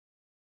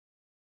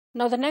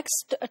Now, the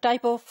next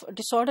type of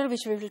disorder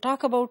which we will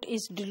talk about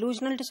is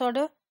delusional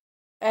disorder.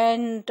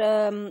 And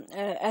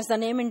as the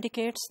name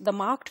indicates, the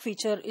marked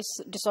feature is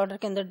disorder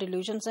के अंदर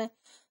delusions हैं.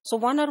 So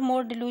one or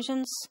more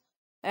delusions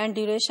and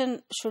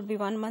duration should be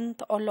 1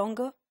 month or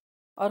longer.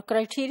 और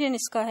criterion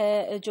इसका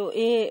है जो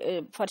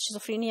for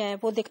schizophrenia है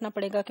वो देखना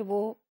पड़ेगा कि वो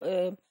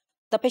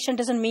the patient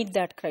doesn't meet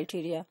that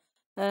criteria.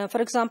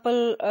 For example,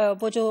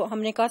 वो जो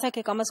हमने कहा था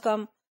कि कम से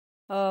कम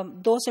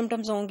 2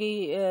 symptoms होंगी,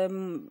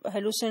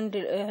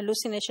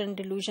 hallucination,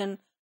 delusion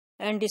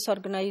and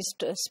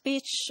disorganized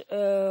speech,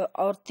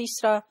 और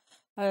तीसरा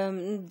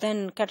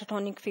then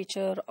catatonic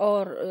feature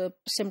और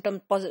symptom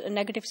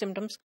negative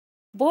symptoms,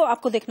 वो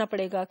आपको देखना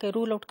पड़ेगा कि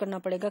रूल आउट करना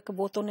पड़ेगा कि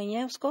वो तो नहीं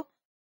है उसको.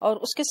 और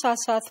उसके साथ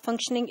साथ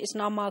functioning is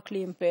not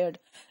markedly impaired.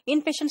 In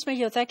patients में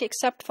ये होता है कि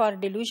except for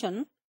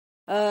delusion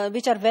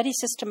which are very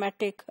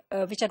systematic,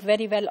 which are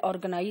very well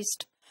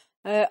organised,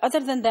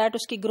 other than that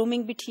उसकी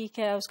ग्रूमिंग भी ठीक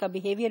है, उसका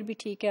बिहेवियर भी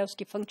ठीक है,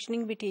 उसकी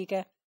फंक्शनिंग भी ठीक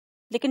है.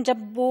 लेकिन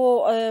जब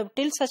वो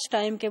टिल सच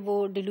टाइम के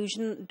वो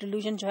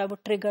डिल्यूजन जो है वो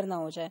ट्रिगर ना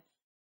हो जाए,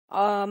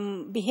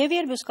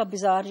 बिहेवियर भी उसका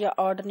बिजार या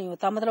ऑर्ड नहीं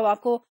होता. मतलब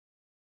आपको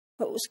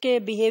उसके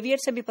बिहेवियर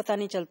से भी पता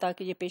नहीं चलता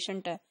कि ये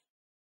पेशेंट है,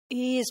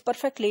 he is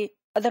perfectly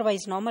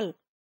otherwise normal.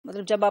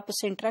 मतलब जब आप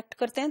उससे इंटरेक्ट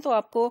करते हैं तो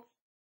आपको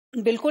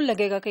बिल्कुल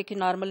लगेगा कि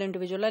नॉर्मल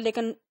इंडिविजुअल है,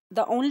 लेकिन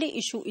the only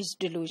issue is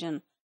delusion.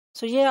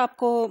 सो ये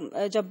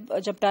आपको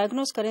जब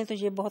डायग्नोज करें तो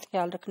ये बहुत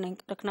ख्याल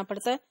रखना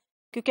पड़ता है,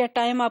 क्योंकि एट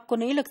टाइम आपको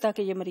नहीं लगता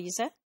कि ये मरीज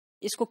है,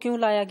 इसको क्यों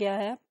लाया गया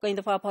है. कई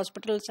दफा आप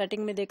हॉस्पिटल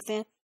सेटिंग में देखते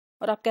हैं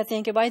और आप कहते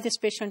हैं कि why this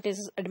patient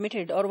is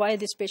admitted और why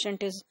this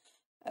patient is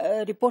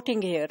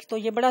reporting hair. तो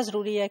ये बड़ा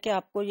जरूरी है कि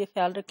आपको ये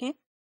ख्याल रखें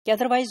कि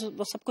अदरवाइज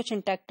वो सब कुछ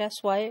इंटैक्ट है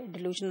स्वाय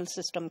डिल्यूजनल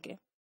सिस्टम के.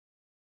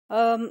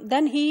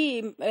 Then he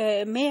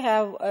may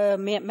have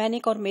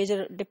manic or major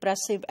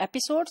depressive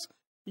episodes,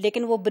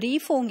 लेकिन वो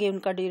brief होंगे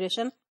उनका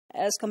duration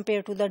as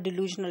compared to the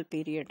delusional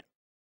period.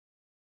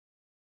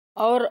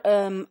 और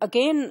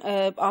again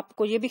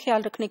आपको ये भी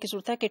ख्याल रखने की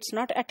जरूरत है कि it's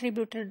not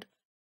attributed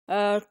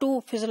to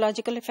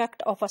physiological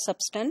effect of a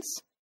substance.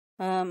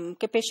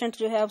 कि पेशेंट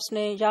जो है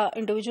उसने या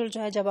इंडिविजुअल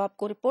जो है जब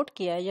आपको रिपोर्ट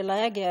किया है या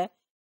लाया गया है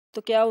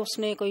तो क्या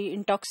उसने कोई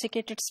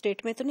इंटॉक्सिकेटेड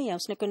स्टेट में तो नहीं है,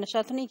 उसने कोई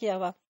नशा तो नहीं किया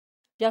हुआ,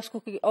 या उसको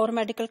कोई और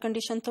मेडिकल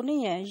कंडीशन तो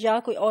नहीं है, या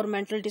कोई और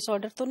मेंटल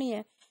डिसऑर्डर तो नहीं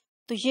है.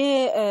 तो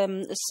ये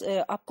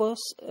आपको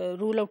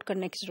रूल आउट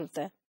करने की जरूरत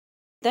है.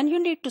 Then you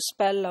need to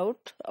spell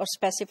out और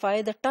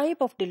specify the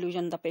type of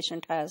delusion the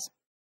patient has.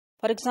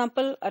 For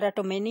example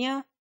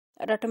एराटोमेनिया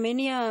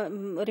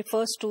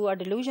refers to a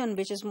delusion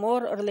which is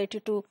more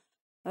related to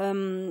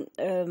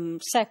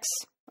sex,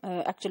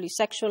 actually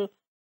sexual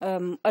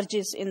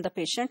urges in the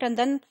patient. And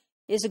then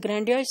is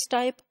grandiose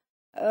type,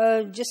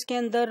 जिसके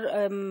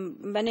अंदर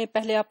मैंने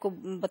पहले आपको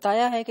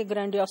बताया है कि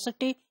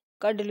grandiosity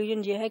का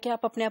delusion ये है कि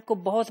आप अपने आप को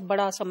बहुत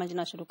बड़ा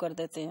समझना शुरू कर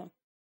देते हैं.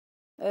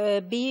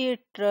 B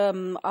it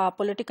a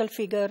political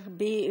figure,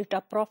 B it a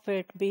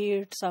profit, B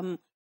it some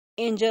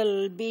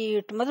angel, B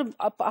it, मतलब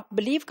आप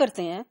बिलीव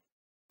करते हैं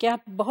कि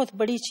आप बहुत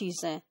बड़ी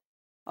चीज हैं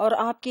और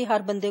आपकी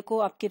हर बंदे को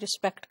आपकी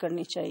रिस्पेक्ट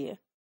करनी चाहिए.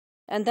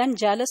 And then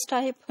jealous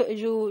type,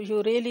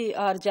 you really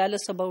are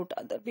jealous about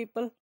other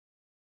people.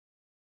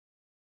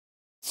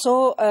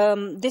 So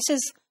this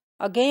is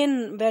again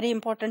very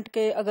important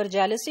कि अगर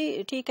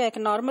जेलसी ठीक है एक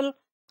नॉर्मल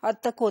हद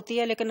तक होती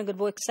है, लेकिन अगर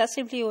वो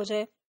एक्सेसिवली हो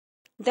जाए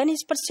then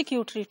is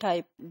परसिक्यूटरी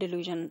type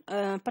delusion.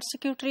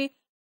 परसिक्यूटरी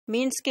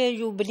means के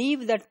you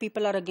believe that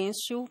people are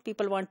against you,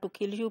 people want to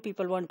kill you,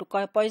 people want to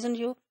poison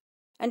you,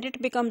 and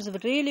it becomes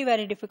really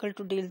very difficult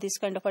to deal this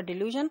kind of a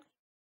delusion.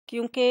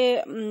 क्योंकि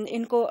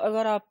इनको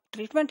अगर आप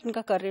treatment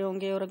इनका कर रहे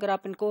होंगे और अगर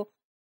आप इनको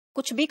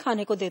कुछ भी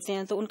खाने को देते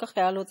हैं तो उनका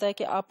ख्याल होता है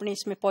कि आपने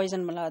इसमें पॉइजन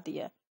मिला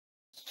दिया.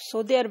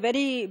 सो they are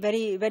very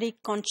very very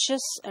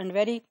conscious and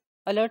very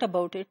alert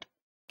about it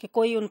कि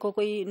कोई उनको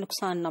कोई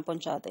नुकसान ना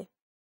पहुंचा दे.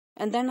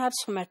 And then are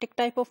somatic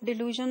type of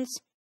delusions.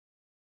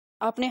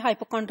 आपने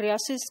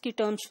हाइपोकॉन्ड्रियासिस की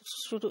टर्म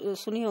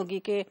सुनी होगी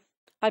कि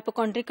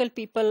हाइपोकॉन्ड्रिकल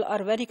people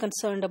are very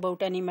concerned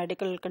about any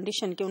medical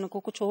condition कि उनको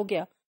कुछ हो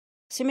गया.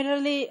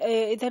 सिमिलरली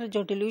इधर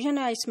जो डिल्यूजन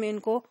है इसमें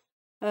इनको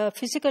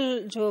फिजिकल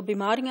जो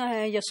बीमारियां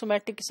हैं या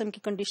सोमैटिक किस्म की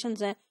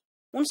कंडीशंस हैं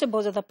उनसे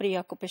बहुत ज्यादा प्री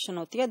ऑक्यूपेशन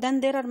होती है. Then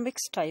there are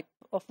mix type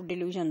of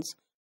delusions.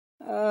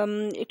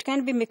 It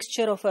can be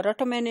mixture of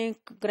एराटोमेनिक,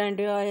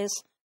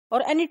 grandiose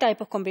और any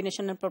type of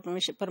combination and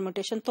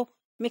permutation. तो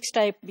मिक्स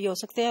टाइप भी हो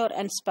सकते हैं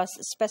और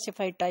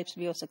स्पेसिफाइड टाइप्स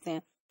भी हो सकते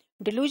हैं.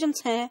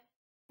 डिल्यूजन्स हैं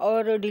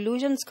और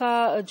डिल्यूजन्स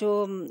का जो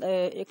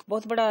एक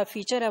बहुत बड़ा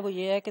फीचर है वो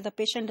ये है कि the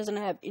patient doesn't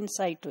have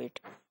insight to it.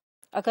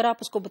 अगर आप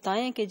उसको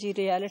बताएं कि जी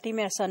रियलिटी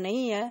में ऐसा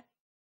नहीं है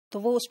तो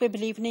वो उस पर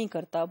बिलीव नहीं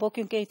करता. वो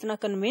क्योंकि इतना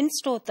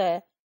कन्विंस्ड होता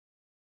है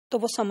तो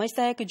वो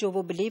समझता है कि जो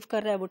वो बिलीव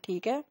कर रहा है वो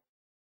ठीक है,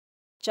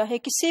 चाहे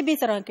किसी भी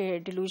तरह के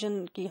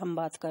डिल्यूजन की हम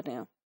बात कर रहे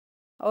हैं.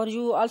 और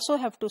you also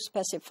have to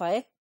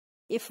specify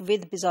if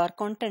with bizarre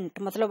content.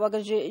 मतलब अगर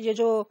ये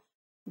जो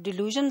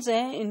डिल्यूजन्स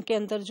हैं इनके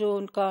अंदर जो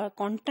उनका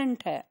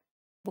कंटेंट है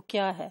वो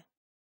क्या है,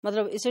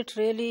 मतलब is it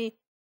really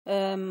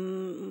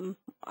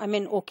I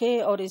mean okay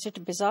और is it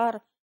bizarre.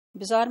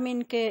 Bizarre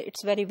mean के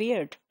इट्स वेरी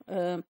वियर्ड,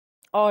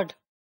 ऑड,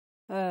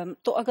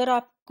 تو اگر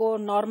آپ کو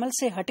نارمل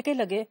سے ہٹ کے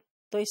لگے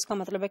تو اس کا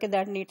مطلب ہے کہ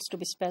that needs to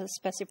be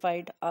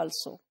specified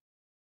also.